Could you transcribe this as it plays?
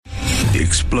The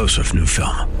explosive new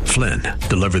film, Flynn,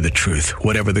 deliver the truth,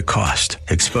 whatever the cost.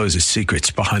 Exposes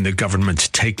secrets behind the government's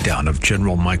takedown of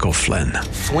General Michael Flynn.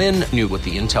 Flynn knew what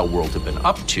the intel world had been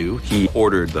up to. He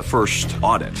ordered the first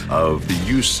audit of the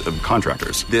use of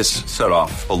contractors. This set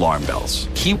off alarm bells.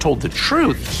 He told the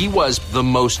truth. He was the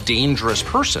most dangerous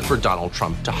person for Donald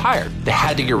Trump to hire. They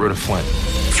had to get rid of Flynn.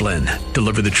 Flynn,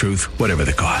 deliver the truth, whatever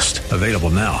the cost. Available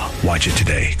now. Watch it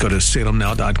today. Go to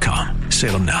salemnow.com.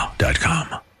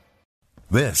 salemnow.com.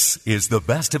 This is the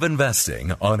Best of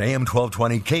Investing on AM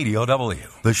 1220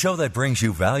 KDOW, the show that brings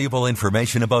you valuable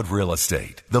information about real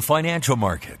estate, the financial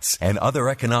markets, and other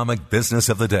economic business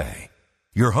of the day.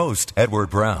 Your host, Edward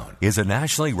Brown, is a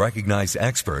nationally recognized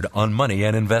expert on money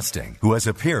and investing who has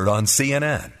appeared on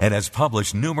CNN and has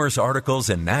published numerous articles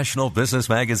in national business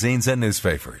magazines and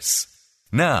newspapers.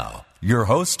 Now, your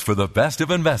host for the Best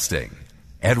of Investing,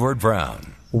 Edward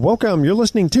Brown. Welcome. You're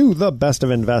listening to The Best of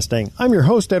Investing. I'm your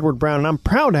host, Edward Brown, and I'm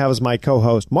proud to have as my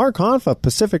co-host Mark Hanf of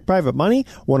Pacific Private Money,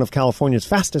 one of California's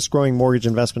fastest-growing mortgage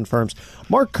investment firms,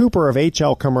 Mark Cooper of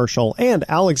HL Commercial, and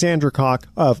Alexandra Koch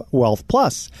of Wealth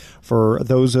Plus. For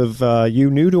those of you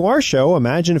new to our show,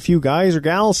 imagine a few guys or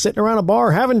gals sitting around a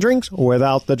bar having drinks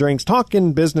without the drinks,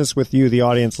 talking business with you, the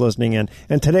audience listening in.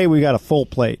 And today we got a full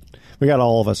plate. We got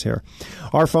all of us here.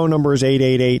 Our phone number is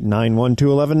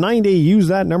 888-912-1190. Use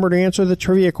that number to answer the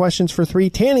trivia questions for 3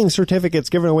 tanning certificates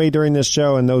given away during this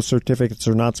show. And those certificates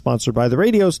are not sponsored by the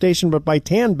radio station, but by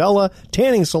Tan Bella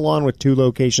Tanning Salon with 2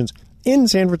 locations in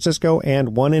San Francisco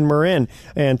and 1 in Marin.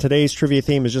 And today's trivia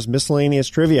theme is just miscellaneous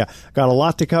trivia. Got a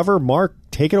lot to cover. Mark,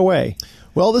 take it away.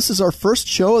 Well, this is our first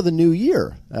show of the new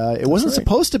year. It wasn't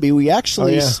supposed to be. We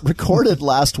actually recorded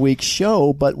last week's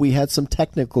show, but we had some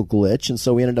technical glitch, and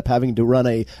so we ended up having to run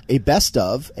a best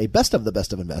of the Best of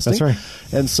Investing. That's right.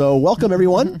 And so welcome,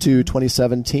 everyone, to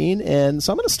 2017. And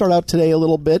so I'm going to start out today a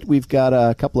little bit. We've got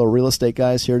a couple of real estate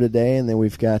guys here today, and then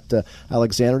we've got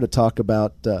Alexander to talk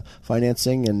about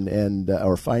financing and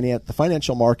the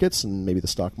financial markets and maybe the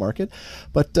stock market.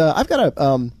 But I've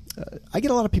got I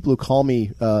get a lot of people who call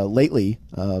me lately,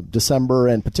 December,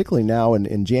 and particularly now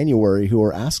in January, who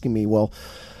are asking me, well,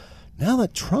 now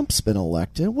that Trump's been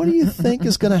elected, what do you think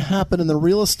is going to happen in the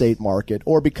real estate market?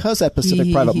 Or because at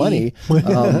Pacific Private Money,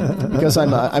 because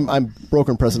I'm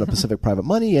broker and president of Pacific Private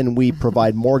Money, and we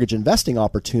provide mortgage investing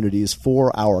opportunities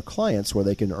for our clients where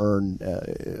they can earn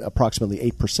approximately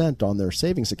 8% on their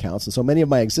savings accounts. And so many of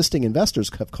my existing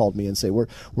investors have called me and say, where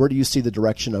do you see the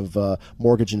direction of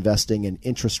mortgage investing and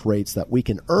interest rates that we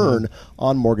can earn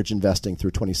on mortgage investing through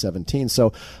 2017?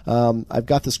 So I've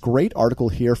got this great article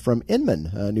here from Inman,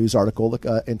 a news article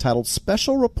entitled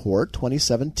Special Report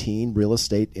 2017 Real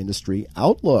Estate Industry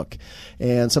Outlook.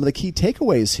 And some of the key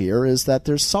takeaways here is that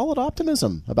there's solid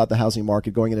optimism about the housing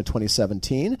market going into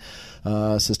 2017. It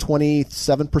says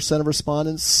 27% of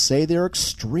respondents say they're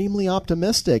extremely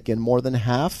optimistic, and more than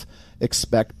half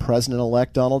expect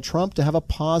President-elect Donald Trump to have a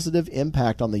positive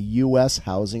impact on the U.S.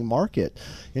 housing market.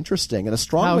 Interesting. And a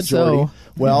strong majority. So?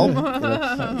 Well,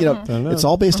 it's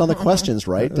all based on the questions,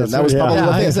 right? And that was probably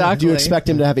the thing. Exactly. Do you expect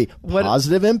him to have a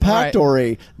positive impact or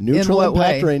a neutral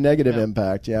impact or a negative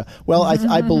impact? Yeah. Well,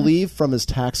 I believe from his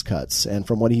tax cuts and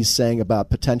from what he's saying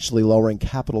about potentially lowering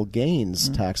capital gains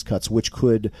tax cuts, which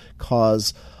could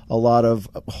cause a lot of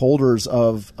holders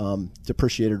of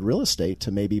depreciated real estate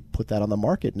to maybe put that on the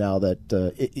market now that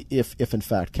if in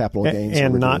fact capital gains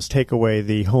and are not take away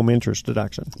the home interest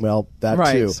deduction. Well, that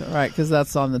too. Right, because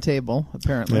that's on the table,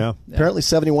 apparently. Yeah. Apparently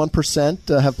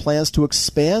 71% have plans to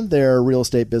expand their real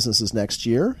estate businesses next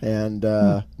year, and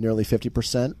nearly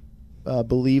 50%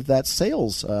 believe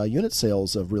that unit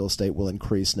sales of real estate will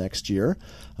increase next year.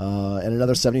 And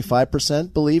another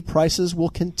 75% believe prices will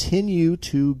continue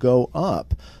to go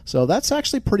up. So that's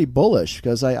actually pretty bullish,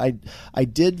 because I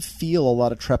did feel a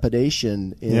lot of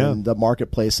trepidation in the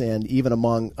marketplace and even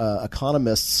among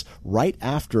economists right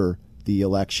after the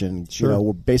election. Sure.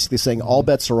 We're basically saying all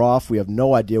bets are off. We have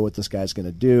no idea what this guy's going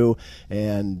to do.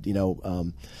 And,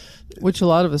 which a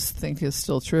lot of us think is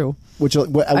still true.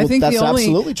 I think that's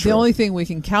absolutely true. The only thing we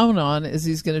can count on is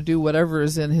he's going to do whatever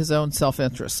is in his own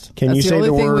self-interest. That's the only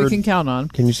thing we can count on.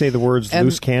 Can you say the words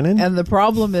loose cannon? And the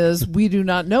problem is we do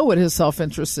not know what his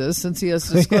self-interest is, since he has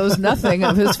disclosed nothing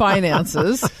of his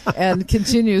finances and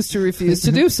continues to refuse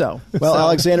to do so. Well,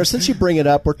 Alexander, since you bring it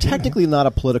up, we're technically not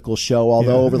a political show,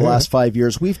 although over the last 5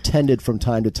 years we've tended from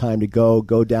time to time to go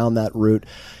down that route.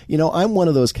 I'm one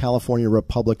of those California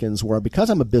Republicans where, because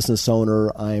I'm a business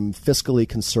owner, I'm fiscally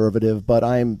conservative, but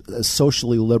I'm as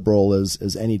socially liberal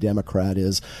as any Democrat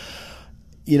is.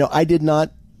 I did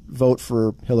not vote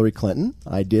for Hillary Clinton.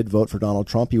 I did vote for Donald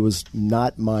Trump. He was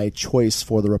not my choice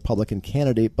for the Republican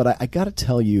candidate. But I got to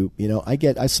tell you,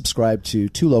 I subscribe to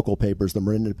two local papers, the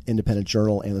Marin Independent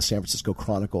Journal and the San Francisco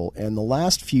Chronicle. And the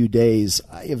last few days,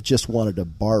 I have just wanted to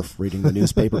barf reading the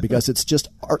newspaper because it's just,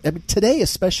 today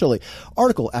especially,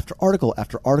 article after article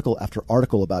after article after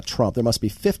article about Trump. There must be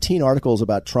 15 articles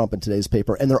about Trump in today's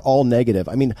paper, and they're all negative.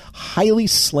 I mean, highly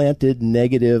slanted,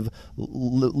 negative,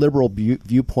 liberal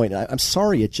viewpoint. I'm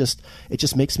sorry, it just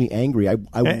makes me angry. I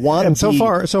want to. And so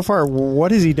far,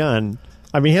 what has he done?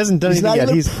 I mean, he hasn't done anything yet.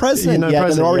 He's president yet,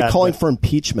 and they're already calling for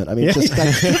impeachment. I mean, just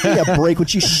give me a break.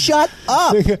 Would you shut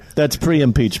up? That's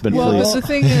pre-impeachment, well, please. But the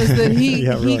thing is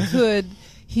that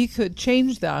he could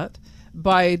change that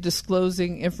by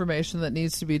disclosing information that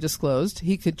needs to be disclosed.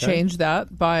 He could change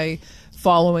that by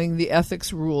following the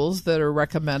ethics rules that are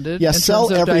recommended. Yeah, sell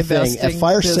everything. At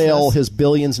fire sale his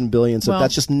billions and billions. Well,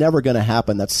 that's just never going to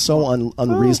happen. That's so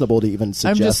unreasonable to even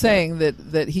suggest. I'm just saying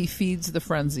that he feeds the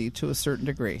frenzy to a certain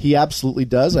degree. He absolutely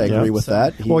does. I agree with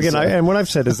that. Well, again, and what I've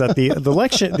said is that the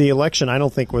election I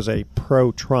don't think was a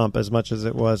pro-Trump as much as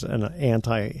it was an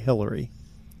anti-Hillary.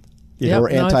 Or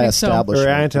anti-establishment. Or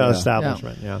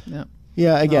anti-establishment, yeah.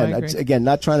 Yeah, again,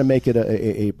 not trying to make it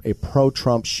a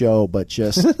pro-Trump show, but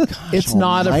just it's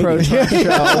not a pro-Trump show.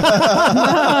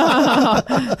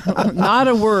 Not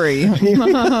a worry.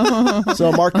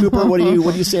 So, Mark Cooper, what do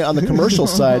you say on the commercial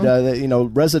side?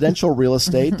 Residential real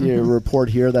estate. You report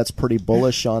here that's pretty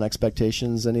bullish on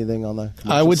expectations. Anything on the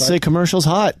commercial I would side? say commercial's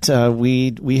hot.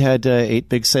 We had 8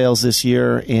 big sales this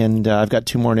year, and I've got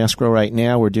 2 more in escrow right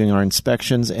now. We're doing our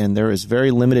inspections, and there is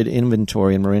very limited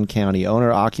inventory in Marin County.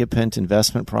 Owner, occupant,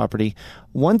 investment property.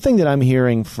 One thing that I'm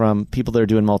hearing from people that are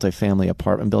doing multifamily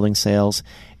apartment building sales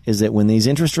is that when the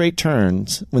interest rate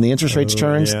turns,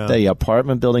 the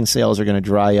apartment building sales are going to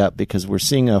dry up because we're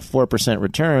seeing a 4%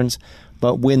 returns.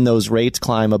 But when those rates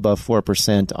climb above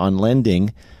 4% on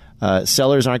lending,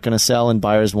 sellers aren't going to sell and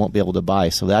buyers won't be able to buy.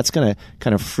 So that's going to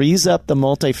kind of freeze up the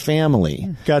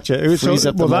multifamily. Gotcha. I was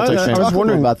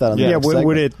wondering about that. I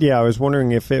was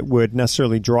wondering if it would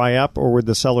necessarily dry up, or would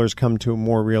the sellers come to a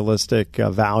more realistic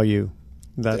value?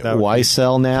 Why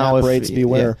sell now? Cap rates,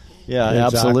 beware. Yeah,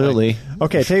 exactly. Absolutely.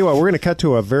 Okay, tell you what, we're going to cut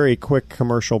to a very quick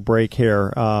commercial break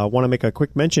here. I want to make a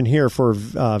quick mention here for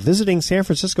visiting San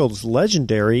Francisco's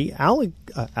legendary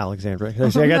Alexandra. I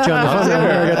got you on the phone. I got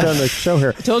you on the show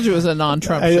here. I told you it was a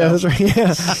non-Trump show. That's right,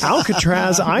 yeah.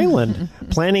 Alcatraz Island.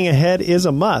 Planning ahead is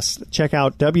a must. Check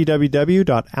out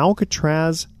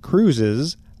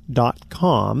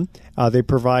www.alcatrazcruises.com. They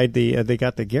provide they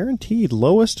got the guaranteed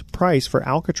lowest price for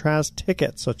Alcatraz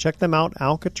tickets. So check them out,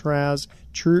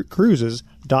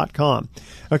 alcatrazcruises.com.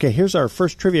 Okay, here's our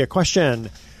first trivia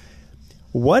question.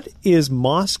 What is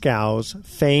Moscow's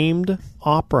famed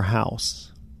opera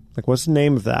house? Like, what's the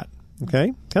name of that?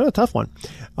 Okay, kind of a tough one.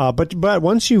 But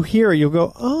once you hear it, you'll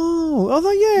go,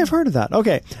 oh, yeah, I've heard of that.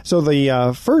 Okay, so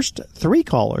the first 3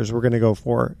 callers we're going to go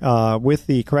for with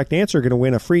the correct answer are going to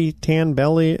win a free Tan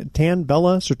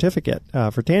Bella certificate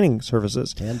for tanning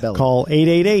services. Tan Bella. Call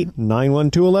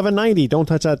 888-912-1190. Don't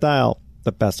touch that dial.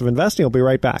 The Best of Investing. We'll be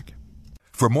right back.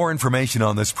 For more information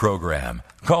on this program,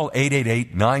 call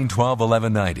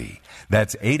 888-912-1190.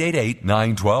 That's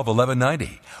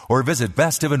 888-912-1190. Or visit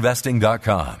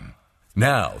bestofinvesting.com.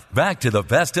 Now, back to the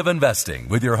Best of Investing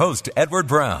with your host, Edward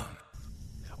Brown.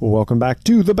 Welcome back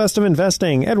to the Best of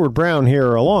Investing. Edward Brown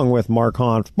here, along with Mark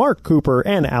Hanf, Mark Cooper,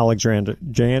 and Alexandra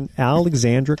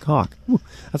Koch. Ooh,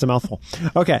 that's a mouthful.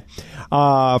 Okay.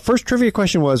 First trivia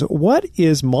question was, what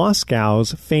is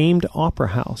Moscow's famed opera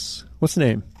house? What's the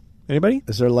name? Anybody?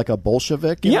 Is there like a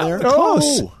Bolshevik in there?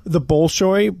 Close. The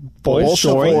Bolshoi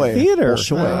Theater.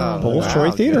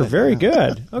 Bolshoi Theater. Very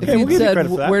good. Okay, we'll give you credit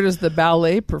for that. Where does the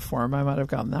ballet perform? I might have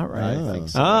gotten that right. I think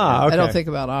so. Okay. I don't think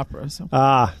about opera. So.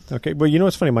 Okay. Well, you know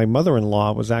what's funny? My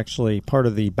mother-in-law was actually part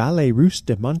of the Ballet Russe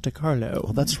de Monte Carlo.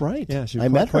 Oh, that's right. Yeah, I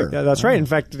met her. That's right. In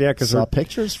fact, because saw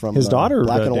pictures from his daughter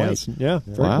black and danced. white. Yeah,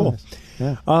 very cool.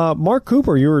 Yeah. Mark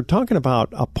Cooper, you were talking about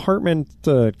apartment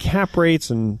cap rates,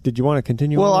 and did you want to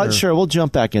continue? Well, sure. We'll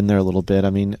jump back in there a little bit.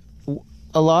 I mean,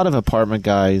 a lot of apartment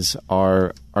guys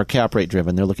are cap rate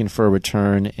driven. They're looking for a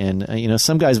return, and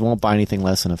some guys won't buy anything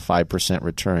less than a 5%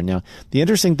 return. Now, the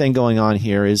interesting thing going on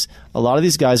here is a lot of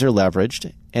these guys are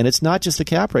leveraged, and it's not just the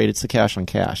cap rate; it's the cash on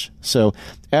cash. So,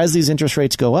 as these interest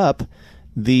rates go up,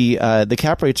 the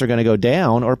cap rates are going to go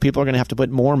down, or people are going to have to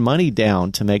put more money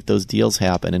down to make those deals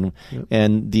happen.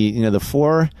 And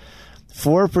the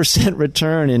 4%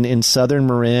 return in Southern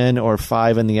Marin or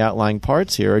 5% in the outlying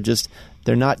parts here are just,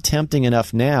 they're not tempting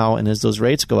enough now. And as those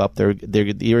rates go up, they're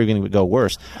going to go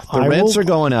worse. The rents are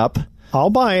going up. I'll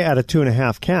buy at a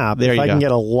 2.5 cap There if you I can go.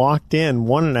 get a locked-in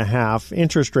 1.5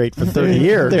 interest rate for 30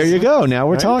 years. There you go. Now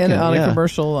we're talking. And on yeah. a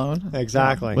commercial loan.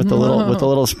 Exactly. With the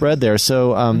little spread there.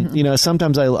 So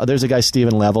sometimes there's a guy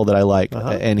Stephen Level that I like,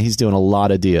 and he's doing a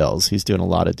lot of deals. He's doing a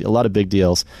lot of big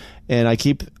deals, and I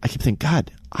keep thinking,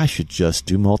 God, I should just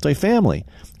do multifamily.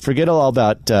 Forget all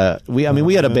about we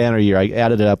had a banner year. I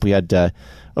added it up. We had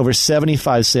over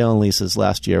 75 sale and leases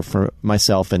last year for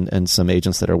myself and some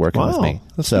agents that are working with me.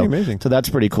 That's pretty amazing. So that's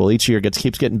pretty cool. Each year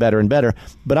keeps getting better and better.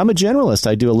 But I'm a generalist.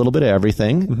 I do a little bit of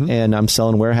everything, and I'm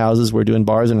selling warehouses. We're doing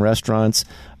bars and restaurants,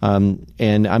 and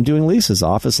I'm doing leases,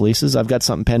 office leases. I've got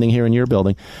something pending here in your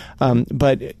building,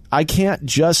 but I can't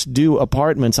just do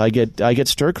apartments. I get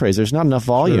stir crazy. There's not enough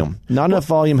volume. Sure. Not enough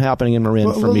volume happening in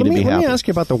Marin for me to be happy. Let me ask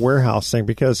you about the warehouse thing,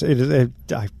 because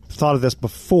I thought of this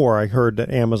before I heard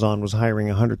that Amazon was hiring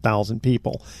 100,000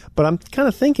 people. But I'm kind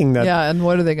of thinking that... Yeah, and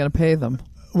what are they going to pay them?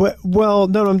 Well,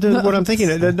 no, what I'm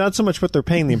thinking, not so much what they're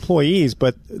paying the employees,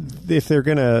 but if they're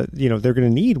going to, they're going to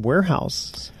need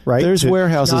warehouse, right? There's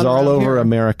warehouses all over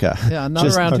America. Yeah, not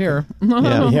around here.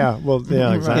 Yeah, well,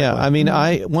 yeah, exactly. Yeah, I mean,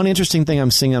 one interesting thing I'm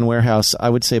seeing on warehouse, I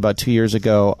would say about 2 years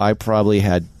ago, I probably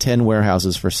had 10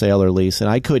 warehouses for sale or lease, and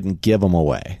I couldn't give them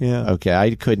away. Yeah. Okay,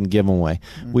 I couldn't give them away.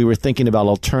 We were thinking about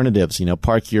alternatives,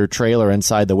 park your trailer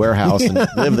inside the warehouse and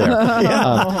live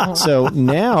there. So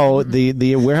now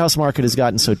the warehouse market has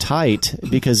gotten so tight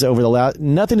because over the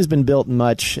nothing has been built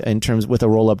much in terms with a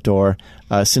roll-up door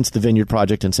since the Vineyard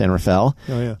project in San Rafael.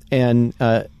 Oh,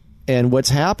 yeah. And what's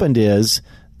happened is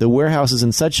the warehouse is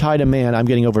in such high demand, I'm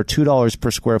getting over $2 per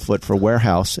square foot for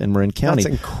warehouse in Marin County.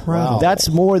 That's incredible. That's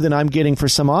more than I'm getting for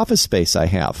some office space I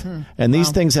have. And these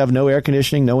things have no air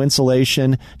conditioning, no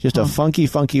insulation, just a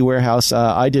funky warehouse.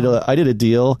 I did a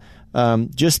deal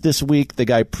just this week. The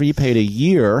guy prepaid a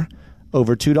year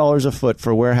over $2 a foot for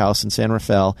a warehouse in San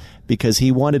Rafael because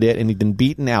he wanted it, and he'd been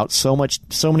beaten out so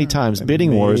many times,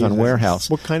 bidding wars on warehouse.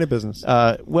 What kind of business?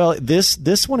 Well,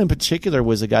 this one in particular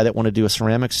was a guy that wanted to do a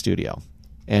ceramic studio.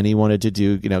 And he wanted to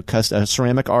do, a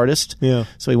ceramic artist. Yeah.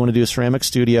 So he wanted to do a ceramic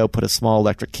studio, put a small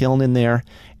electric kiln in there,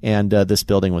 and this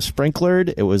building was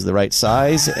sprinklered. It was the right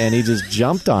size, and he just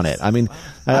jumped on it. I mean,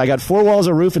 I got 4 walls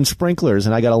of roof and sprinklers,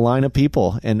 and I got a line of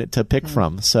people to pick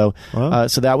from. So,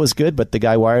 so that was good. But the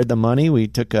guy wired the money. We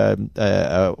took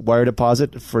a wire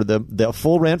deposit for the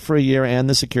full rent for a year and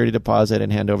the security deposit,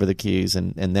 and hand over the keys.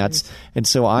 And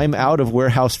so I'm out of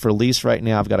warehouse for lease right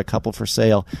now. I've got a couple for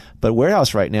sale, but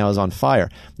warehouse right now is on fire.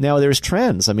 Now there's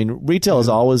trends. I mean, retail is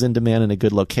always in demand in a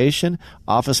good location.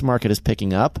 Office market is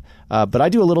picking up, but I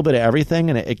do a little bit of everything,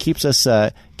 and it keeps us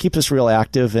real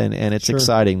active, and it's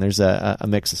exciting. There's a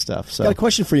mix of stuff. So, got a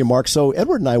question for you, Mark. So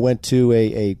Edward and I went to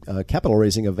a capital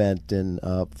raising event in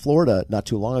Florida not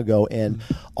too long ago, and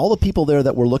all the people there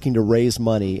that were looking to raise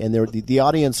money, and the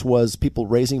audience was people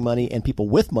raising money and people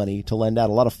with money to lend out,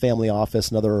 a lot of family office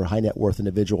and other high net worth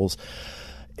individuals.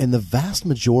 And the vast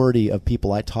majority of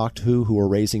people I talked to who were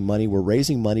raising money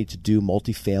to do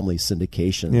multifamily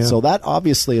syndication. Yeah. So that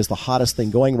obviously is the hottest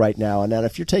thing going right now. And then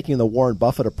if you're taking the Warren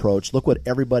Buffett approach, look what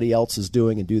everybody else is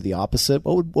doing and do the opposite.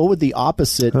 What would the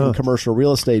opposite in commercial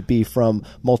real estate be from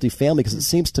multifamily? Because it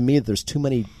seems to me that there's too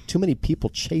many people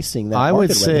chasing that market. I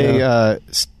would say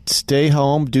stay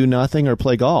home, do nothing, or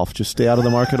play golf. Just stay out of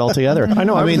the market altogether. I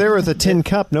know. I mean, there with a tin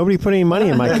cup. Nobody put any money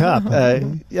in my cup.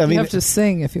 You have to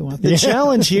sing if you want. The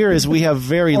challenge here is we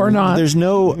have or not.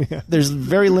 There's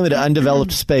very limited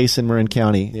undeveloped space in Marin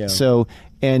County. Yeah. So,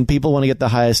 and people want to get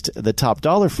the top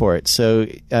dollar for it. So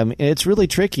it's really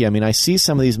tricky. I mean, I see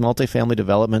some of these multifamily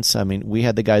developments. I mean, we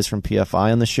had the guys from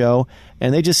PFI on the show,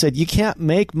 and they just said you can't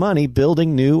make money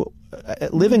building new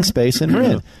living space in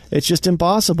Marin. It's just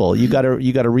impossible. You got to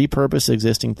repurpose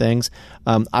existing things.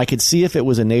 I could see if it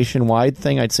was a nationwide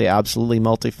thing, I'd say absolutely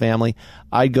multifamily.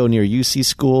 I'd go near UC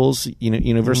schools,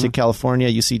 University of California,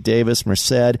 UC Davis,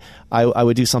 Merced. I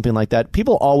would do something like that.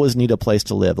 People always need a place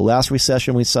to live. The last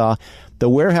recession we saw, the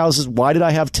warehouses, why did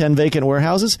I have 10 vacant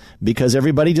warehouses? Because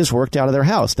everybody just worked out of their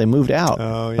house. They moved out.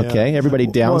 Oh, yeah. Okay? Everybody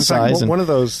downsized. Well, in fact, one of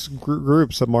those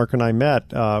groups that Mark and I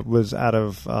met was out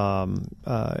of,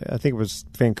 I think it was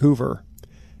Vancouver.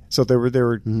 So they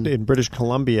were in British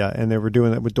Columbia, and they were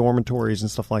doing that with dormitories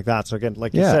and stuff like that. So again,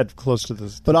 like you said, close to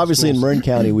the. But obviously, schools. in Marin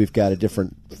County, we've got a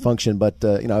different function. But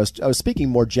I was speaking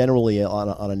more generally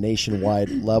on a nationwide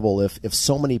level. If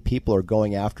so many people are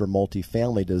going after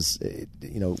multifamily,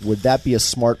 would that be a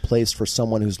smart place for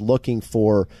someone who's looking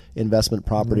for investment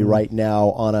property right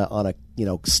now on a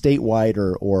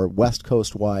statewide or West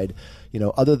Coast wide,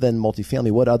 other than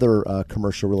multifamily, what other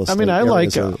commercial real estate?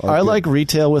 I like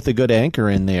retail with a good anchor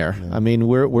in there. Yeah. I mean,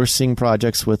 we're seeing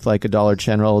projects with like a Dollar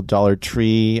General, Dollar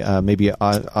Tree, maybe an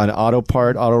auto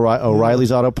part,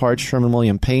 O'Reilly's Auto Parts,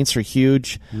 Sherwin-Williams Paints are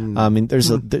huge. I mean,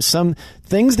 there's some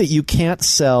things that you can't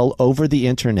sell over the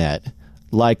internet,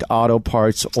 like auto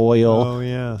parts, oil. Oh,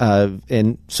 yeah.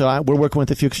 And so we're working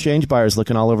with a few exchange buyers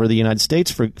looking all over the United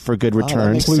States for good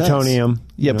returns. Plutonium.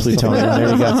 Yeah, plutonium. There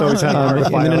you go.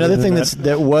 And then another thing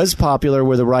that was popular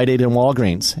were the Rite Aid and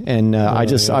Walgreens. And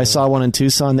I saw one in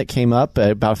Tucson that came up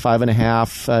at about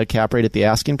 5.5 cap rate at the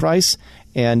asking price.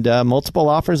 And multiple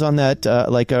offers on that,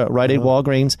 like a Rite Aid,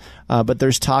 Walgreens. But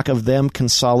there's talk of them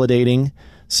consolidating.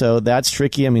 So that's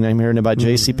tricky. I mean, I'm hearing about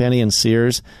JCPenney and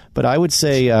Sears. But I would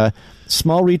say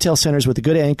small retail centers with a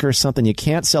good anchor, something you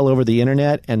can't sell over the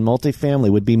internet, and multifamily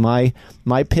would be my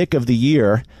pick of the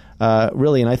year,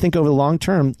 really. And I think over the long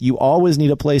term, you always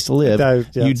need a place to live.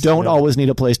 You don't always need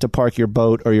a place to park your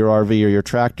boat or your RV or your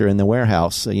tractor in the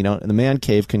warehouse. And the man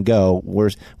cave can go.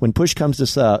 Whereas when push comes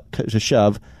to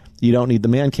shove, you don't need the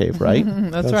man cave, right?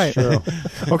 That's right. True.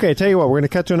 Okay, tell you what, we're going to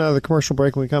cut to another commercial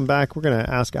break. When we come back, we're going to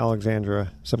ask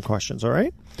Alexandra some questions, all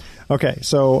right? Okay,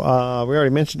 so we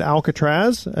already mentioned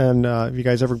Alcatraz, and have you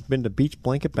guys ever been to Beach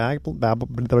Blanket Babble? That's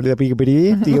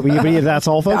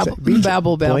all, folks.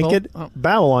 Babble. Blanket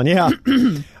Babylon, yeah.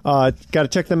 Got to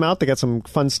check them out. They got some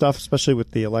fun stuff, especially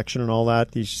with the election and all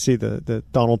that. You should see the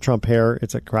Donald Trump hair.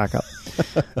 It's a crack up.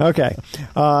 Okay,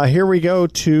 here we go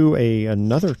to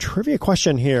another trivia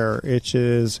question here, which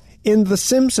is in The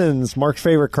Simpsons, Mark's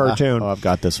favorite cartoon. I've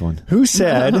got this one. Who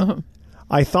said,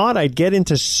 I thought I'd get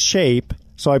into shape,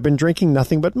 so I've been drinking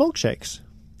nothing but milkshakes?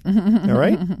 All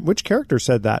right? Which character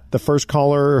said that? The first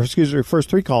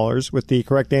three callers with the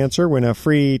correct answer win a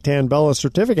free Tan Bella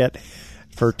certificate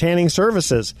for tanning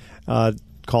services. Call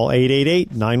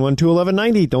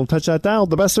 888-912-1190. Don't touch that dial.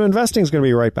 The Best of Investing is going to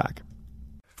be right back.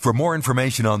 For more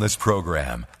information on this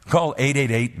program, call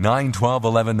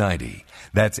 888-912-1190.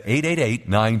 That's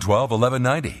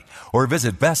 888-912-1190. Or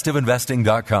visit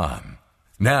bestofinvesting.com.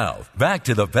 Now, back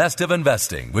to the Best of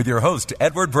Investing with your host,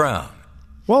 Edward Brown.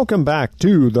 Welcome back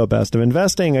to the Best of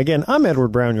Investing. Again, I'm Edward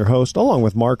Brown, your host, along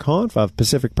with Mark Hanf of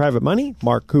Pacific Private Money,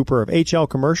 Mark Cooper of HL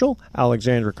Commercial,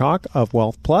 Alexandra Koch of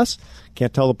Wealth Plus.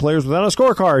 Can't tell the players without a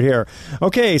scorecard here.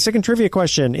 Okay, second trivia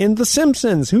question. In The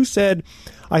Simpsons, who said,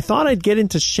 I thought I'd get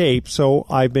into shape, so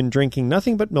I've been drinking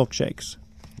nothing but milkshakes?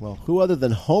 Well, who other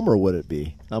than Homer would it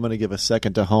be? I'm going to give a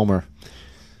second to Homer.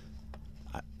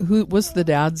 What's the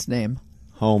dad's name?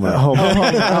 Homer.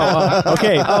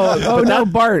 Okay. No,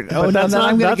 Bart. But that's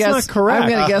not correct. I'm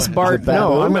going to guess Bart.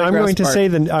 No, I'm going to say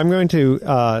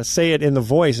say it in the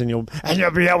voice, and you'll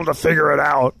be able to figure it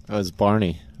out. Oh, it's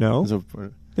Barney. No.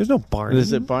 There's no Barney.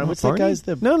 Is it Barney? What's that guy's?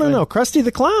 No. Krusty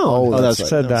the Clown. Oh, that's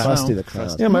said that. Krusty the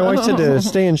Clown. Yeah, my wife said to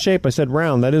stay in shape. I said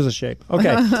round. That is a shape.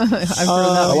 Okay.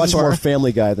 I watch more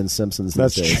Family Guy than Simpsons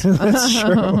these days. That's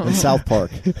true. And South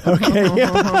Park. Okay.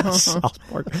 Yeah. South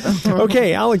Park.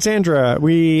 Okay, Alexandra,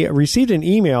 we received an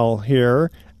email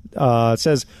here. It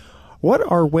says, what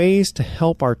are ways to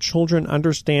help our children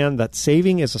understand that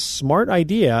saving is a smart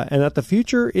idea and that the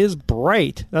future is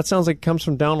bright? That sounds like it comes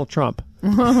from Donald Trump.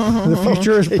 The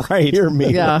future is bright. Hear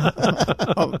me. Yeah.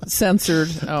 Censored.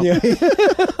 Oh.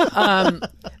 Yeah.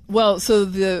 Well, so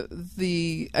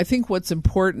I think what's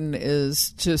important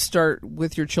is to start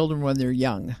with your children when they're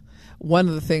young. One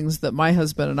of the things that my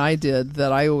husband and I did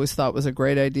that I always thought was a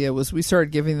great idea was we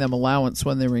started giving them allowance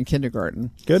when they were in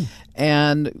kindergarten. Good.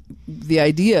 And the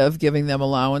idea of giving them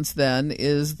allowance then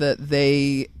is that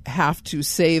they have to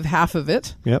save half of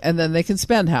it, and then they can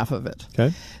spend half of it.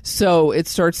 Okay. So it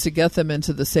starts to get them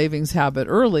into the savings habit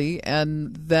early,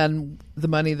 and then the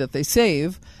money that they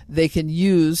save, they can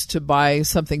use to buy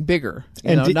something bigger.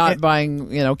 Not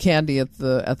buying candy at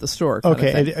the store.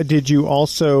 Okay. And did you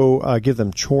also give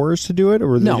them chores to do it, or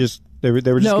were they just they were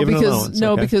just given allowance?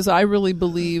 No, because I really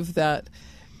believe that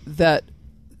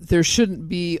there shouldn't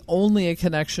be only a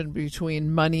connection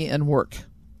between money and work.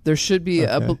 There should be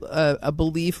a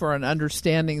belief or an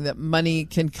understanding that money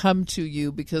can come to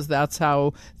you because that's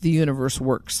how the universe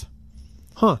works.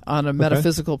 On a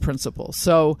metaphysical principle.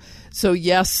 So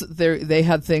yes, they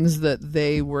had things that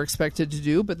they were expected to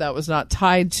do, but that was not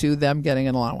tied to them getting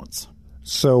an allowance.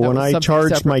 So when I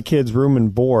charged my kids room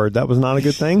and board, that was not a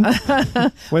good thing?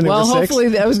 When they were 6?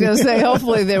 Hopefully, I was going to say,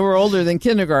 hopefully they were older than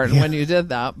kindergarten when you did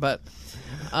that. But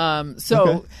and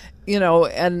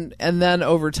then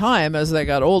over time, as they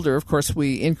got older, of course,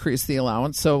 we increased the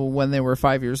allowance. So when they were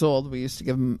 5 years old, we used to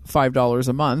give them $5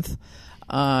 a month.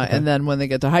 And then when they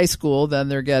get to high school, then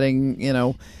they're getting,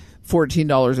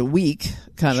 $14 a week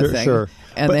kind of thing. Sure.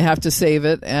 And they have to save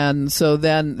it. And so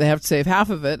then they have to save half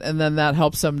of it. And then that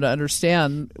helps them to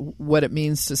understand what it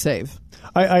means to save.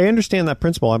 I understand that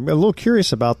principle. I'm a little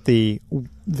curious about the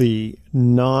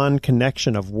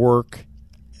non-connection of work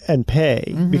and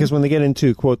pay, because when they get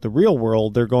into, quote, the real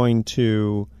world, they're going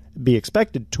to be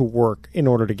expected to work in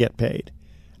order to get paid.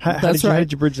 How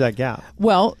did you bridge that gap?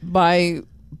 Well, by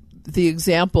the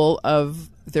example of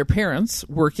their parents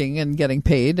working and getting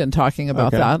paid and talking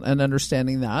about that and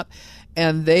understanding that.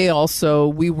 And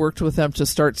we worked with them to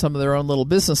start some of their own little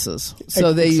businesses.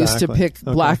 So they used to pick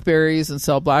blackberries and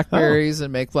sell blackberries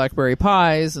and make blackberry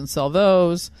pies and sell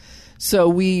those. So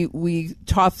we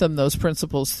taught them those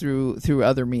principles through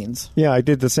other means. Yeah, I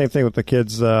did the same thing with the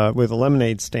kids with a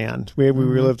lemonade stand. We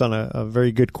lived on a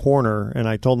very good corner, and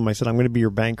I told them, I said, I'm going to be your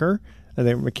banker.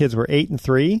 And my kids were 8 and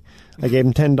 3. I gave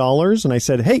them $10, and I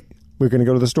said, hey, we're going to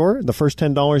go to the store. The first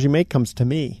 $10 you make comes to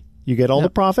me. You get all the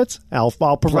profits. I'll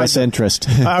provide plus interest.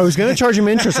 I was going to charge him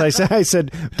interest. I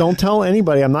said, don't tell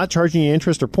anybody. I'm not charging you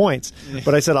interest or points.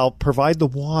 But I said, I'll provide the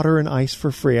water and ice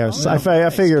for free. I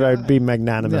figured I'd be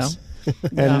magnanimous. Yeah.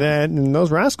 And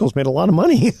those rascals made a lot of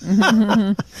money.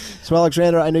 So,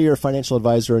 Alexander, I know you're a financial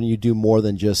advisor, and you do more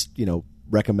than just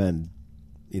recommend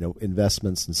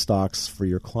investments and stocks for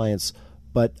your clients.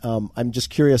 But I'm just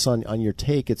curious on your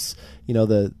take. It's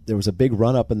there was a big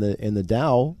run up in the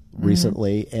Dow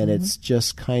recently, and it's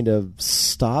just kind of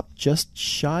stopped just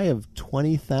shy of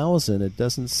 20,000. It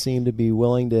doesn't seem to be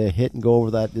willing to hit and go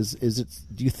over that. Is it?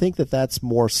 Do you think that that's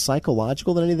more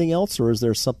psychological than anything else, or is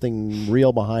there something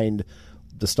real behind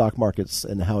the stock markets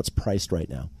and how it's priced right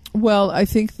now? Well, I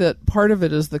think that part of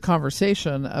it is the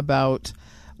conversation about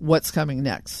what's coming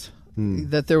next.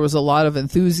 That there was a lot of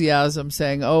enthusiasm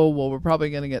saying, oh, well, we're probably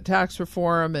going to get tax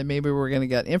reform, and maybe we're going to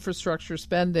get infrastructure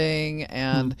spending,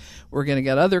 and we're going to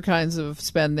get other kinds of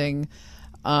spending,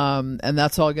 and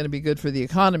that's all going to be good for the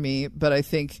economy. But I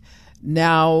think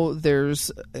now there's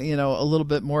a little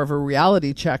bit more of a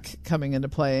reality check coming into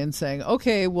play and saying,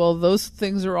 okay, well, those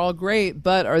things are all great,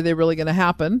 but are they really going to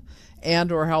happen,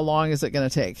 and or how long is it going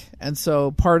to take? And so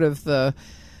part of the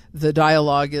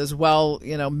dialogue is, well,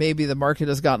 maybe the market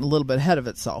has gotten a little bit ahead of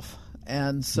itself.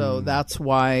 And so that's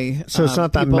why. So it's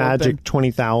not that magic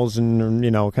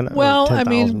 20,000 or, kind of. Well,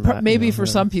 10,000, maybe for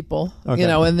some people,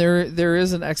 and there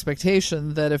is an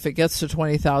expectation that if it gets to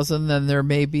 20,000, then there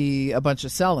may be a bunch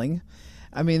of selling.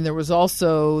 I mean, there was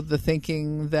also the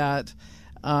thinking that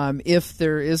if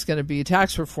there is going to be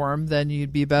tax reform, then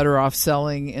you'd be better off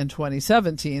selling in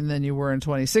 2017 than you were in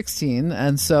 2016.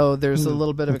 And so there's a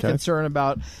little bit of a concern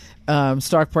about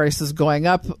stock prices going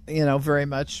up, very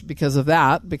much because of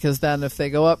that. Because then if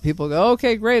they go up, people go,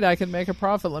 okay, great, I can make a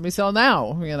profit. Let me sell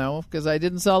now, because I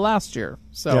didn't sell last year.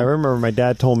 So I remember my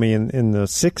dad told me in the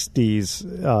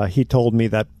 60s, he told me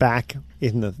that back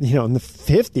in the, in the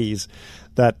 50s,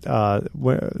 that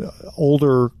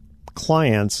older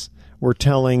clients were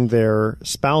telling their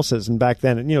spouses, and back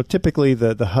then, typically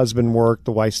the husband worked,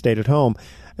 the wife stayed at home,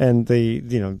 and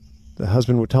the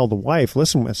husband would tell the wife,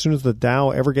 listen, as soon as the Dow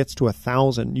ever gets to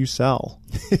 1,000, you sell.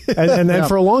 and then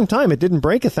for a long time, it didn't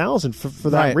break 1,000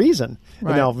 for that reason.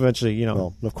 Right. And now eventually,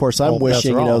 Well, of course, I'm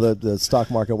wishing, the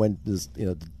stock market went,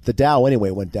 the Dow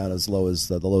anyway went down as low as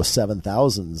the low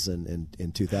 7,000s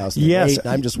in 2008. Yes. And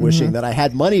I'm just wishing that I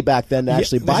had money back then to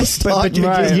actually buy stock. But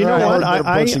you know what?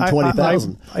 Approaching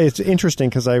 20,000. It's interesting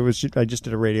because I just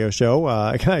did a radio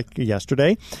show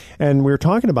yesterday, and we were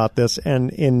talking about this. And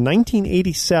in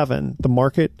 1987, the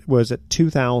market was at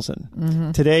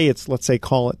 2,000. Today, it's, let's say,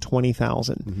 call it 20,000.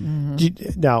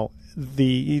 Now,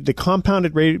 the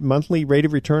compounded monthly rate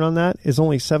of return on that is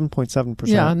only 7.7%.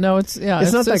 Yeah, no, it's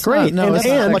not that great. No, it's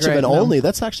not much of an only.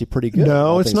 That's actually pretty good.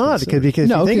 No, it's not because you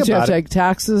think about you have to take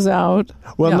taxes out.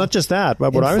 Well, not just that,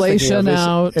 but what inflation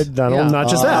I was thinking of is, not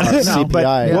just that.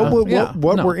 CPI. But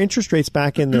what were interest rates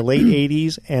back in the late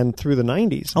 80s and through the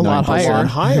 90s? A lot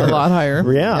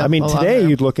higher. Yeah, I mean today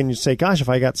you'd look and you'd say, "Gosh, if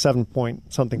I got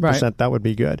 7% that would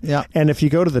be good." Yeah. And if you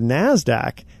go to the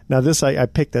NASDAQ, now this I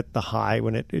picked at the high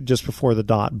when it just before the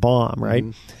dot bomb, right?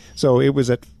 So it was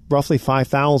at roughly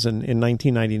 5,000 in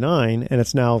 1999, and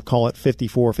it's now, call it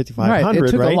 5,500. Right.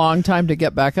 It took a long time to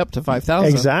get back up to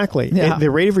 5,000. Exactly. The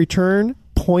rate of return,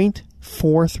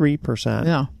 0.43%.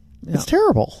 Yeah. It's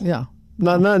terrible. Yeah.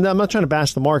 I'm not trying to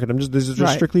bash the market. These are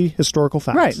just strictly historical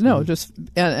facts. Right. No, just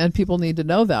and people need to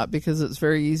know that, because it's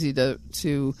very easy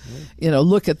to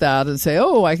look at that and say,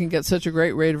 oh, I can get such a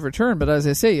great rate of return. But as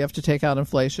I say, you have to take out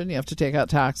inflation. You have to take out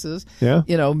taxes. Yeah.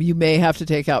 You may have to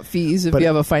take out fees if you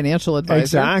have a financial advisor.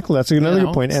 Exactly. That's another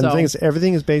good point. And the thing is,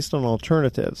 everything is based on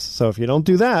alternatives. So if you don't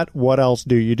do that, what else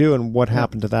do you do, and what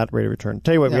happened to that rate of return?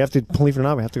 Tell you what, we have to, believe it or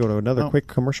not, we have to go to another quick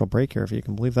commercial break here, if you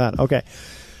can believe that. Okay.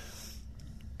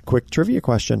 Quick trivia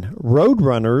question.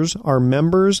 Roadrunners are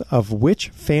members of which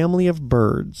family of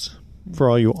birds? For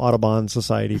all you Audubon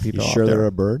Society people out there. They're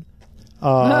a bird?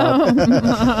 All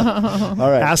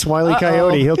right. Ask Wile E.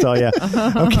 Coyote. He'll tell you.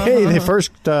 Okay, the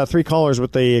first 3 callers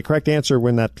with the correct answer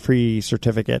win that free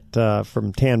certificate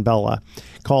from Tan Bella.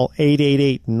 Call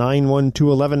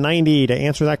 888-912-1190 to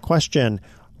answer that question.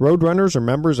 Roadrunners are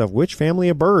members of which family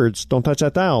of birds? Don't touch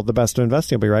that dial. The Best of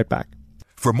Investing will be right back.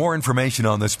 For more information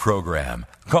on this program,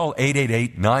 call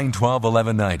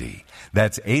 888-912-1190.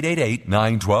 That's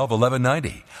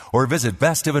 888-912-1190. Or visit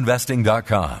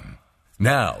bestofinvesting.com.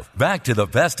 Now, back to the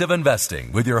Best of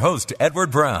Investing with your host, Edward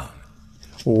Brown.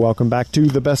 Welcome back to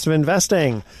the Best of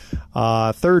Investing.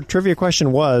 Third trivia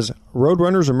question was,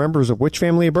 Roadrunners are members of which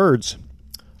family of birds?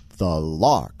 The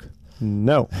lark.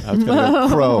 No. I was going to go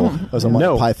crow. That was a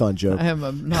Monty Python joke. I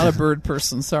am not a bird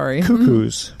person, sorry.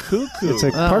 Cuckoos. Cuckoo. It's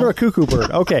part of a cuckoo bird.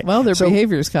 Okay. Well, their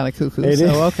behavior is kind of cuckoo, okay.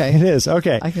 It is.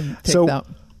 Okay. I can take that.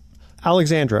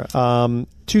 Alexandra,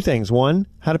 2 things. One,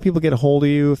 how do people get a hold of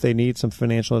you if they need some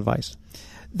financial advice?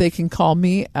 They can call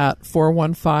me at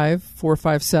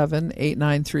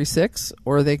 415-457-8936,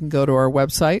 or they can go to our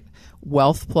website,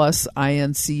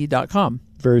 wealthplusinc.com.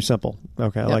 Very simple.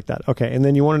 Okay, I like that. Okay, and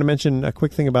then you wanted to mention a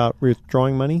quick thing about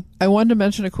withdrawing money? I wanted to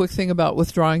mention a quick thing about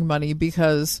withdrawing money,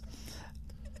 because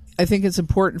I think it's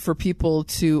important for people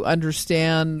to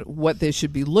understand what they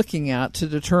should be looking at to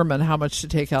determine how much to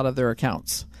take out of their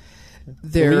accounts.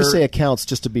 When you say accounts,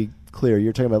 just to be clear,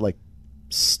 you're talking about like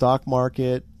stock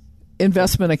market?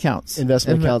 Investment accounts.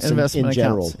 Investment accounts in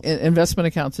general. Investment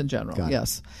accounts in general,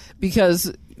 yes.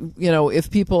 Because, if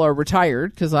people are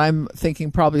retired, because I'm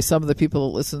thinking probably some of the people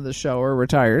that listen to the show are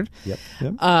retired.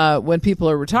 Yep. When people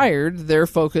are retired, their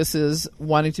focus is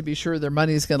wanting to be sure their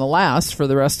money is going to last for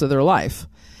the rest of their life.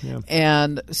 Yeah.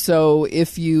 And so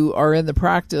if you are in the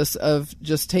practice of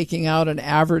just taking out an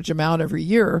average amount every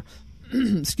year,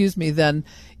 excuse me, then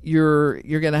you're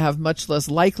going to have much less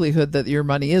likelihood that your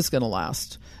money is going to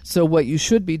last. So what you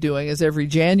should be doing is every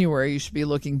January you should be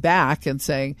looking back and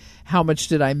saying, how much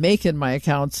did I make in my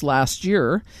accounts last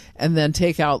year? And then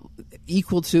take out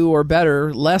equal to or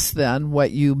better, less than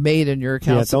what you made in your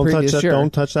accounts the previous year.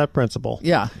 Don't touch that principle.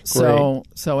 Yeah. Great.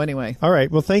 So anyway. All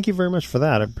right. Well, thank you very much for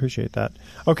that. I appreciate that.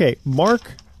 Okay.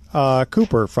 Mark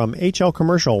Cooper from HL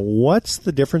Commercial. What's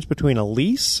the difference between a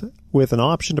lease with an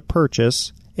option to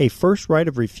purchase, a first right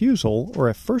of refusal, or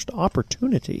a first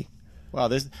opportunity? Wow,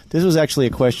 this was actually a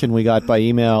question we got by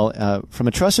email from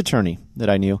a trust attorney that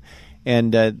I knew.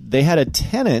 And they had a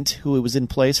tenant who was in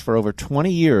place for over 20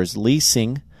 years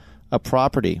leasing a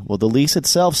property. Well, the lease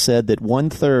itself said that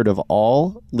 1/3 of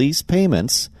all lease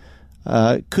payments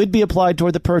could be applied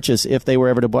toward the purchase if they were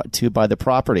ever to buy the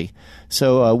property.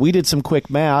 So we did some quick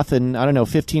math, and I don't know,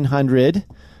 $1,500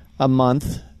 a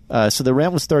month. So the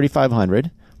rent was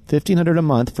 $3,500. $1,500 a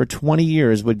month for 20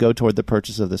 years would go toward the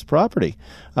purchase of this property,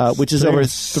 which is over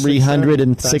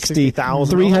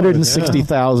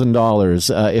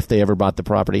 $360,000 if they ever bought the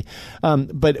property.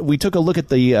 But we took a look at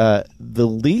the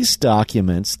lease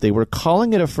documents. They were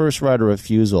calling it a first right of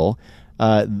refusal,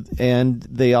 and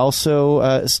they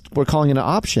also were calling it an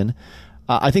option.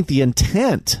 I think the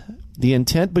intent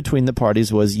between the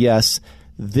parties was, yes,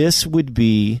 this would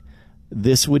be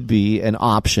an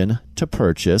option to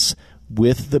purchase,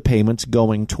 with the payments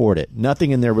going toward it.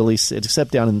 Nothing in there really,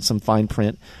 except down in some fine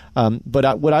print.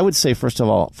 But what I would say, first of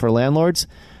all, for landlords,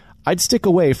 I'd stick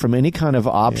away from any kind of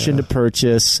option to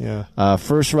purchase,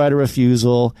 first right of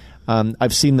refusal.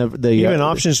 I've seen the even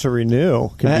options to renew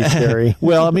can be scary.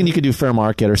 Well, I mean, you could do fair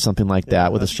market or something like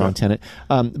that with a strong tenant.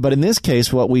 But in this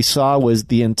case, what we saw was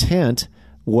the intent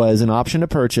was an option to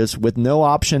purchase with no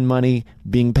option money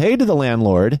being paid to the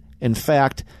landlord. In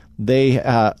fact, they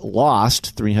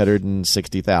lost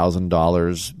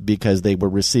 $360,000 because they were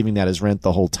receiving that as rent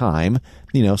the whole time.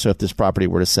 So if this property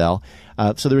were to sell,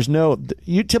 so there's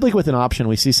typically with an option,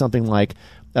 we see something like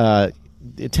the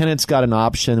tenant's got an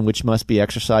option which must be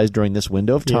exercised during this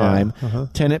window of time.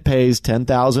 Tenant pays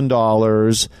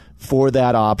 $10,000 for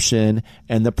that option,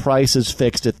 and the price is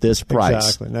fixed at this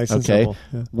price. Exactly. Nice and simple.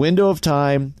 Yeah. Window of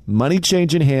time, money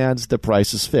changing hands, the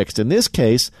price is fixed. In this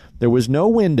case, there was no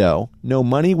window. No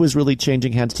money was really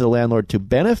changing hands to the landlord to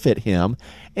benefit him,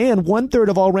 and 1/3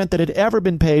 of all rent that had ever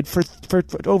been paid for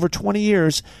over 20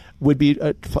 years would be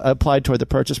applied toward the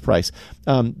purchase price.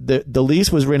 The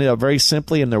lease was written out very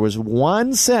simply, and there was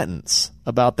one sentence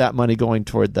about that money going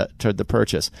toward the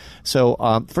purchase.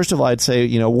 So first of all, I'd say,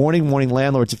 warning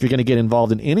landlords, if you're going to get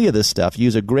involved in any of this stuff,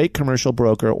 use a great commercial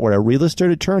broker or a real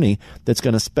estate attorney that's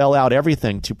going to spell out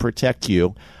everything to protect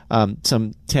you.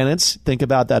 Some tenants, think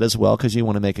about that as well, because you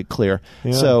want to make it clear.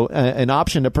 Yeah. So an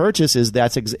option to purchase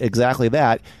that's exactly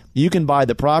that. You can buy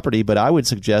the property, but I would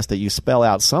suggest that you spell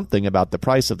out something about the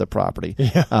price of the property.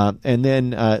 Yeah. And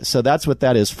then, so that's what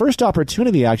that is. First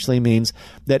opportunity actually means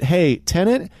that, hey,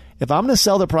 tenant, if I'm going to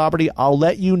sell the property, I'll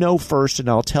let you know first, and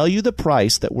I'll tell you the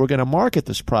price that we're going to market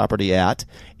this property at.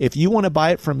 If you want to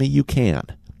buy it from me, you can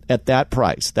at that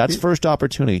price. That's first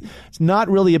opportunity. It's not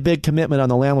really a big commitment on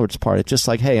the landlord's part. It's just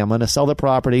like, hey, I'm going to sell the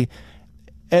property.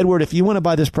 Edward, if you want to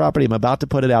buy this property, I'm about to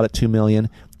put it out at $2 million.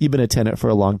 You've been a tenant for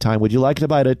a long time. Would you like to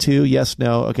buy it at $2 million? Yes,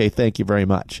 no. Okay, thank you very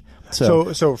much.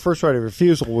 So first right of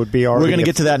refusal would be already. We're going to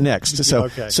get to that next.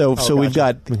 So we've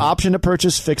got option to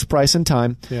purchase, fixed price and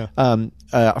time. Yeah.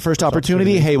 First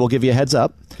opportunity. Hey, we'll give you a heads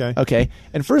up. Okay.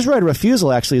 And first right of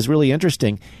refusal actually is really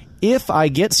interesting. If I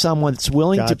get someone that's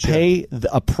willing to pay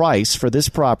a price for this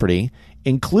property,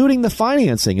 including the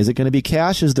financing, is it going to be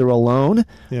cash? Is there a loan?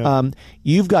 Yeah.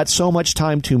 You've got so much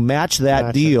time to match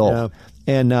that deal. Yeah.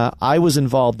 And I was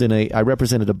involved I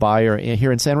represented a buyer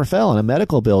here in San Rafael in a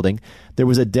medical building. There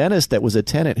was a dentist that was a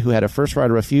tenant who had a first right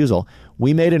of refusal.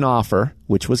 We made an offer,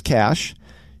 which was cash.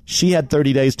 She had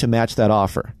 30 days to match that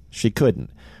offer. She couldn't.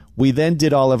 We then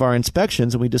did all of our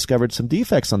inspections, and we discovered some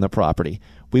defects on the property.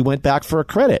 We went back for a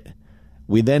credit.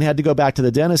 We then had to go back to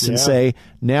the dentist and say,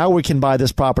 now we can buy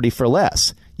this property for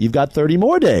less. You've got 30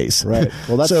 more days. Right.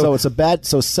 Well, that's so it's a bad.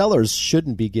 So sellers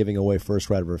shouldn't be giving away first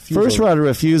right of refusal. First right of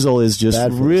refusal is just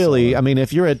really. I mean,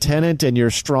 if you're a tenant and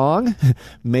you're strong,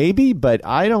 maybe. But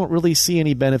I don't really see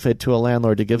any benefit to a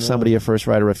landlord to give somebody a first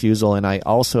right of refusal. And I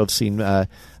also have seen.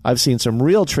 I've seen some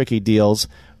real tricky deals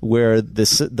where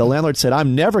the landlord said,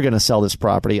 "I'm never going to sell this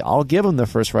property. I'll give them the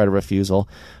first right of refusal."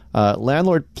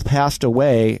 Landlord passed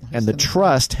away, and the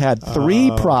trust had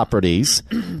 3 properties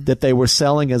that they were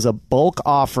selling as a bulk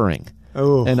offering.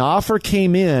 Oh. An offer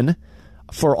came in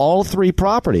for all 3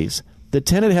 properties. The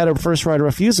tenant had a first right of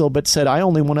refusal, but said, I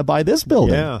only want to buy this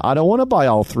building. Yeah. I don't want to buy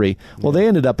all 3. Well, they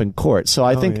ended up in court. So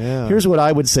I think here's what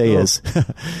I would say is,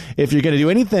 if you're going to do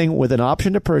anything with an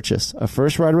option to purchase, a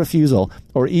first right of refusal,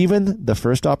 or even the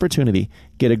first opportunity,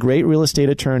 get a great real estate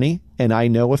attorney, and I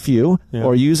know a few,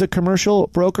 or use a commercial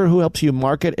broker who helps you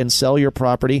market and sell your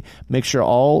property. Make sure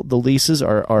all the leases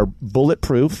are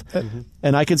bulletproof.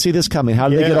 And I can see this coming. How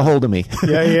did they get a hold of me?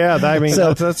 I mean,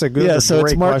 that's a good. Yeah, so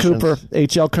it's Mark questions. Cooper,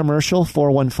 HL Commercial,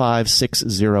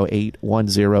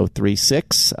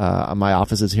 415-608-1036. My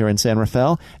office is here in San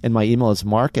Rafael, and my email is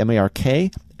mark, M-A-R-K,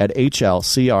 at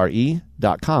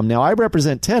hlcre.com. Now, I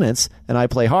represent tenants, and I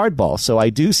play hardball, so I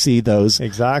do see those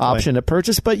option to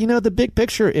purchase. But, the big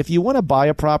picture, if you want to buy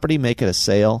a property, make it a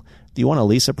sale. Do you want to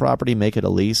lease a property, make it a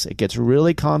lease. It gets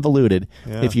really convoluted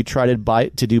if you try to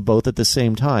do both at the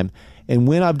same time. And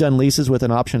when I've done leases with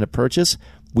an option to purchase,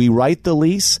 we write the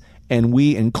lease, and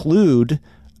we include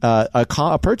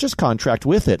a purchase contract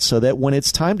with it, so that when it's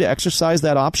time to exercise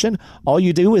that option, all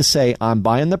you do is say, I'm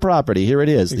buying the property. Here it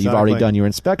is. You've already done your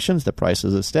inspections. The price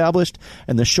is established.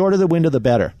 And the shorter the window, the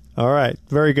better. All right.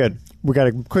 Very good. We got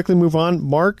to quickly move on.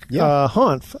 Mark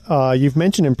Hanf, you've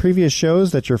mentioned in previous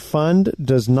shows that your fund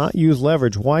does not use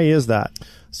leverage. Why is that?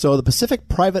 So the Pacific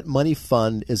Private Money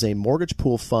Fund is a mortgage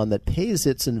pool fund that pays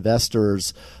its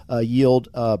investors yield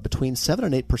between 7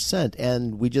 and 8%.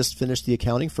 And we just finished the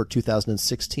accounting for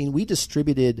 2016. We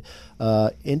distributed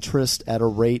interest at a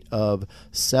rate of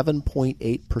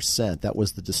 7.8%. That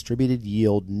was the distributed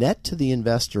yield net to the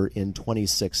investor in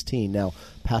 2016. Now,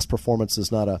 past performance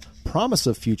is not a promise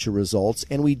of future results,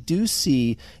 and we do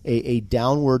see a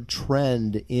downward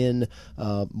trend in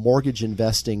mortgage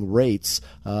investing rates,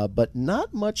 but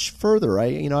not much further.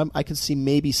 I could see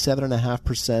maybe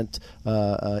 7.5%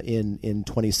 in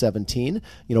 2017.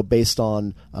 Based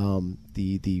on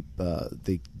the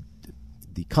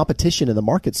the competition in the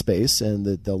market space and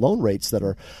the loan rates that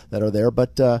are there.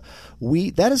 But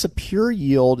that is a pure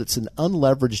yield. It's an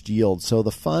unleveraged yield. So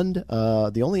the fund,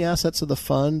 the only assets of the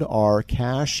fund are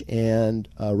cash and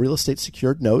real estate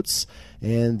secured notes.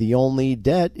 And the only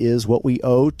debt is what we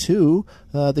owe to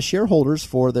the shareholders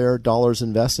for their dollars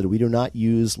invested. We do not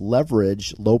use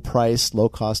leverage, low price, low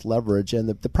cost leverage. And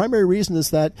the primary reason is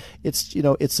that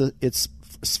it's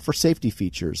for safety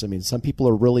features. I mean, some people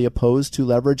are really opposed to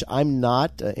leverage. I'm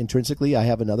not intrinsically. I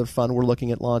have another fund we're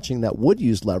looking at launching that would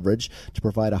use leverage to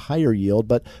provide a higher yield.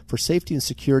 But for safety and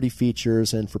security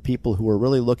features, and for people who are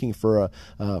really looking for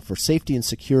safety and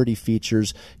security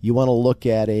features, you want to look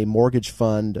at a mortgage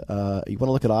fund. You want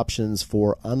to look at options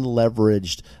for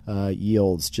unleveraged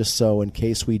yields, just so in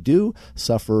case we do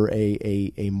suffer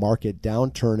a market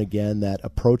downturn again that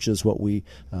approaches what we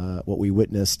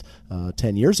witnessed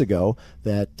 10 years ago.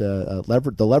 That the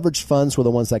leveraged funds were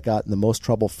the ones that got in the most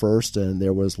trouble first, and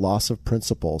there was loss of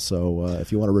principal. So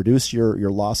if you want to reduce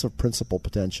your loss of principal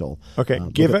potential, okay,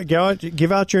 give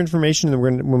out your information, and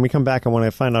when we come back, I want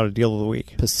to find out a deal of the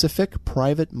week.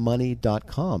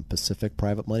 PacificPrivateMoney.com,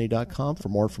 PacificPrivateMoney.com for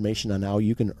more information on how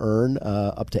you can earn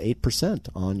up to 8%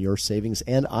 on your savings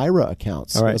and IRA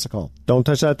accounts. All right, give us a call. Don't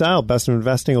touch that dial. Best of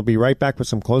Investing will be right back with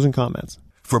some closing comments.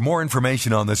 For more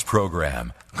information on this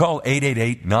program, call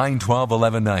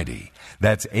 888-912-1190.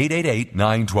 That's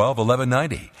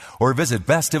 888-912-1190. Or visit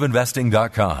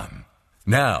bestofinvesting.com.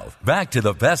 Now, back to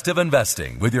the Best of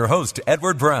Investing with your host,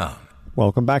 Edward Brown.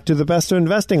 Welcome back to the Best of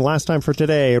Investing. Last time for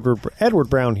today, Edward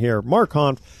Brown here, Mark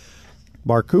Hanf,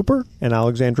 Mark Cooper, and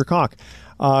Alexandra Koch.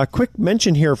 Quick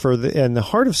mention here in the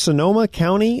heart of Sonoma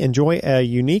County, enjoy a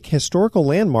unique historical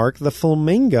landmark, the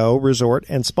Flamingo Resort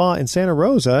and Spa in Santa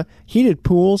Rosa. Heated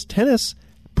pools, tennis,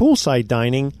 poolside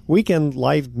dining, weekend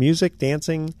live music,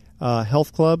 dancing,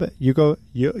 health club,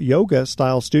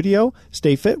 yoga-style studio.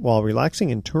 Stay fit while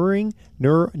relaxing and touring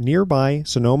nearby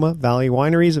Sonoma Valley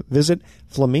wineries. Visit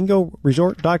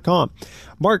flamingoresort.com.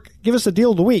 Mark, give us a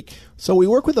deal of the week. So we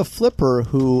work with a flipper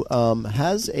who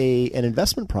has an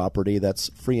investment property that's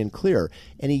free and clear,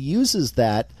 and he uses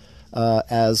that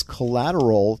as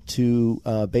collateral to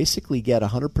basically get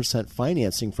 100%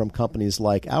 financing from companies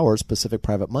like ours, Pacific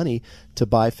Private Money, to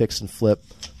buy, fix, and flip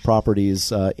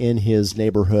properties in his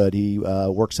neighborhood. He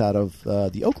works out of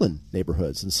the Oakland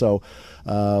neighborhoods. And so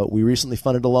we recently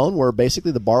funded a loan where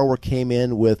basically the borrower came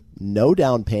in with no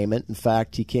down payment. In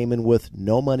fact, he came in with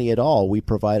no money at all. We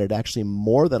provided actually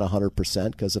more than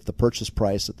 100%, because if the purchase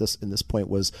price in this point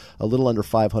was a little under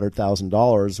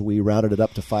 $500,000, we rounded it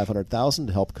up to $500,000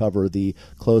 to help cover the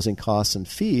closing costs and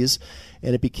fees.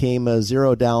 And it became a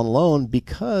zero down loan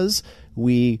because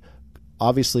we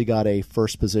obviously got a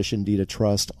first position deed of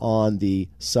trust on the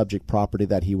subject property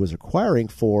that he was acquiring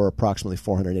for approximately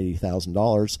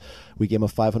 $480,000. We gave him a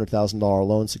 $500,000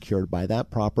 loan secured by that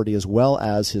property, as well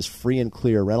as his free and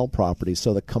clear rental property.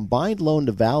 So the combined loan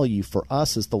to value for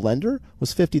us as the lender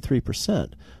was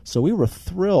 53%. So we were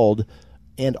thrilled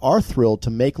and are thrilled to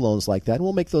make loans like that, and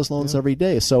we'll make those loans every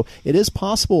day. So it is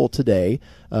possible today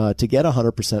to get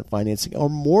 100% financing or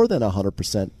more than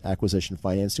 100% acquisition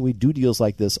financing. We do deals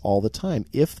like this all the time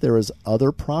if there is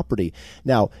other property.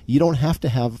 Now, you don't have to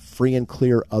have free and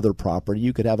clear other property.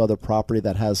 You could have other property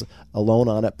that has a loan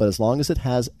on it, but as long as it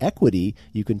has equity,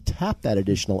 you can tap that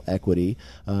additional equity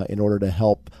in order to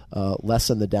help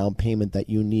lessen the down payment that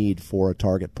you need for a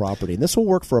target property. And this will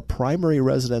work for a primary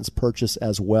residence purchase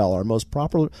as well. Our most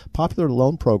popular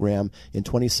loan program in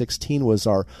 2016 was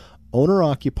our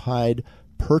owner-occupied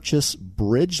purchase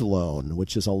bridge loan,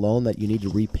 which is a loan that you need to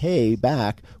repay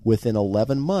back within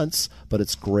 11 months, but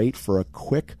it's great for a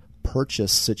quick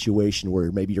purchase situation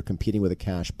where maybe you're competing with a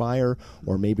cash buyer,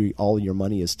 or maybe all your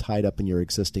money is tied up in your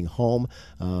existing home,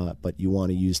 but you want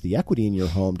to use the equity in your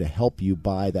home to help you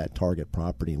buy that target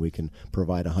property. And we can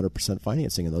provide 100%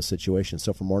 financing in those situations.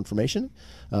 So for more information,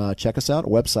 check us out.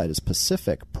 Our website is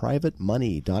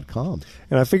pacificprivatemoney.com.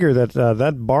 And I figure that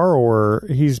that borrower,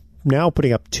 he's now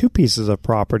putting up two pieces of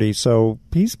property, so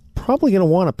he's probably going to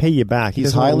want to pay you back.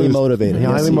 He's highly motivated. He's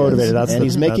highly motivated. And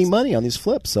he's making money on these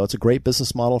flips, so it's a great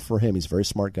business model for him. He's a very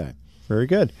smart guy. Very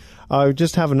good.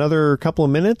 Just have another couple of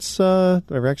minutes, or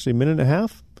actually a minute and a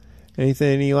half.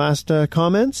 Any last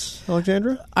comments,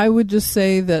 Alexandra? I would just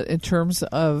say that in terms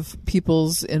of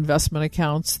people's investment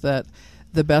accounts, that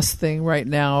the best thing right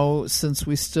now, since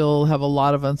we still have a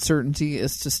lot of uncertainty,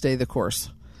 is to stay the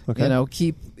course. Okay.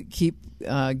 Keep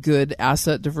good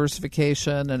asset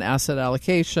diversification and asset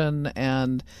allocation,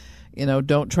 and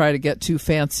don't try to get too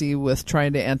fancy with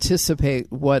trying to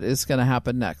anticipate what is going to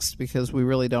happen next, because we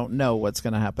really don't know what's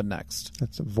going to happen next.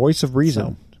 That's a voice of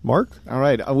reason. Mark? All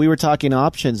right. We were talking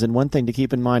options, and one thing to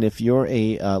keep in mind, if you're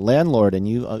a landlord and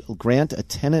you grant a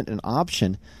tenant an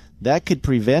option, that could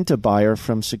prevent a buyer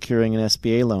from securing an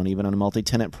SBA loan, even on a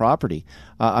multi-tenant property.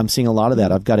 I'm seeing a lot of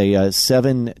that. I've got a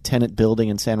 7-tenant building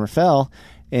in San Rafael,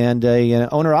 and an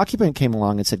owner-occupant came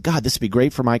along and said, God, this would be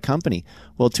great for my company.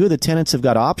 Well, 2 of the tenants have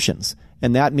got options,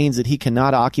 and that means that he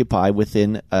cannot occupy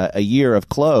within a year of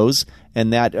close,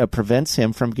 and that prevents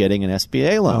him from getting an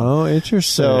SBA loan. Oh,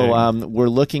 interesting. So we're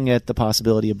looking at the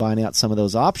possibility of buying out some of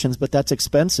those options, but that's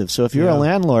expensive. So if you're a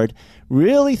landlord,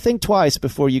 really think twice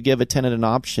before you give a tenant an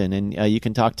option. And you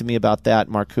can talk to me about that,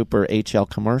 Mark Cooper, HL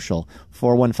Commercial,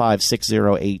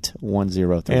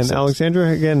 415-608-1036. And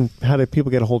Alexandra, again, how do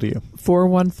people get a hold of you?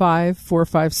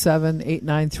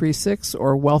 415-457-8936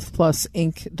 or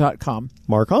wealthplusinc.com.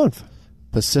 Mark Hanf.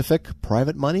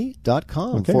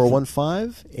 PacificPrivateMoney.com. Okay.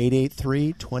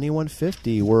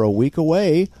 415-883-2150. We're a week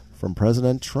away from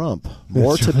President Trump.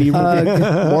 More to be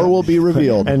more will be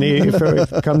revealed. And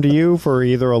if come to you for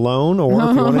either a loan or if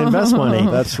you want to invest money.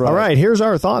 That's right. All right, here's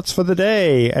our thoughts for the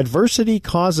day. Adversity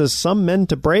causes some men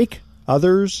to break,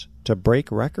 others to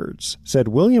break records, said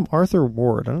William Arthur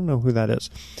Ward. I don't know who that is,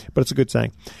 but it's a good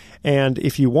saying. And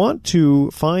if you want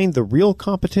to find the real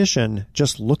competition,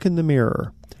 just look in the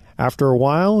mirror. After a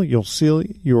while, you'll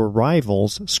see your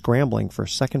rivals scrambling for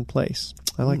second place.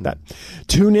 I like that.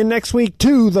 Tune in next week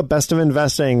to The Best of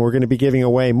Investing. We're going to be giving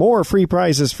away more free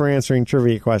prizes for answering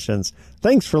trivia questions.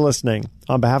 Thanks for listening.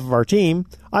 On behalf of our team,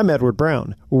 I'm Edward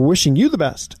Brown, wishing you the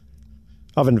best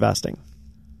of investing.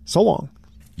 So long.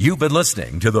 You've been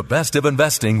listening to The Best of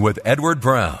Investing with Edward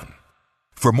Brown.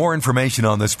 For more information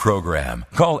on this program,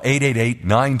 call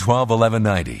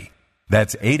 888-912-1190.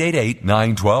 That's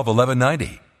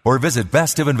 888-912-1190. Or visit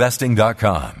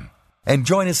bestofinvesting.com. And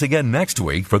join us again next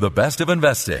week for The Best of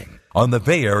Investing on the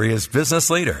Bay Area's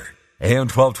business leader, AM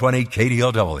 1220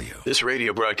 KDOW. This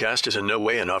radio broadcast is in no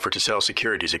way an offer to sell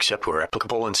securities except where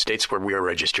applicable in states where we are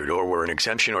registered or where an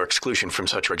exemption or exclusion from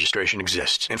such registration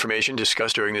exists. Information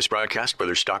discussed during this broadcast,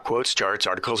 whether stock quotes, charts,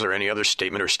 articles, or any other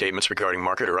statement or statements regarding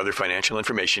market or other financial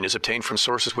information, is obtained from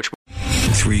sources which...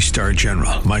 3-star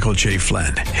General Michael J.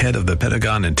 Flynn, head of the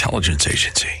Pentagon Intelligence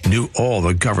Agency, knew all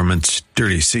the government's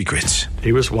dirty secrets.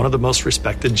 He was one of the most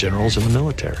respected generals in the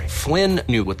military. Flynn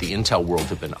knew what the intel world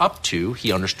had been up to.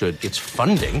 He understood its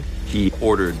funding. He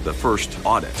ordered the first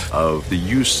audit of the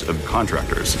use of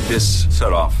contractors. This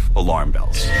set off alarm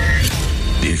bells.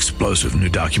 The explosive new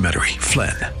documentary,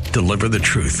 Flynn, Deliver the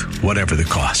Truth, Whatever the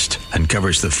Cost,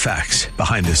 uncovers the facts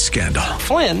behind this scandal.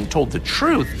 Flynn told the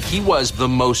truth. He was the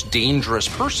most dangerous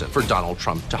person for Donald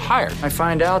Trump to hire. I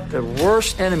find out the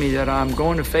worst enemy that I'm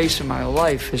going to face in my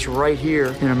life is right here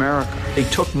in America. They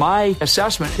took my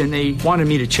assessment and they wanted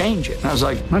me to change it. And I was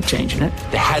like, I'm not changing it.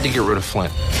 They had to get rid of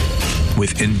Flynn.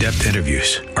 With in-depth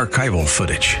interviews, archival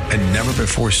footage, and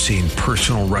never-before-seen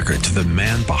personal records of the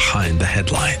man behind the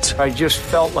headlines. I just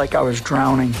felt like I was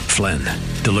drowning. Flynn,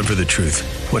 Deliver the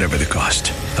Truth, Whatever the Cost.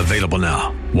 Available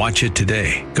now. Watch it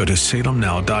today. Go to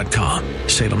salemnow.com.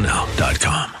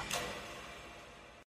 salemnow.com.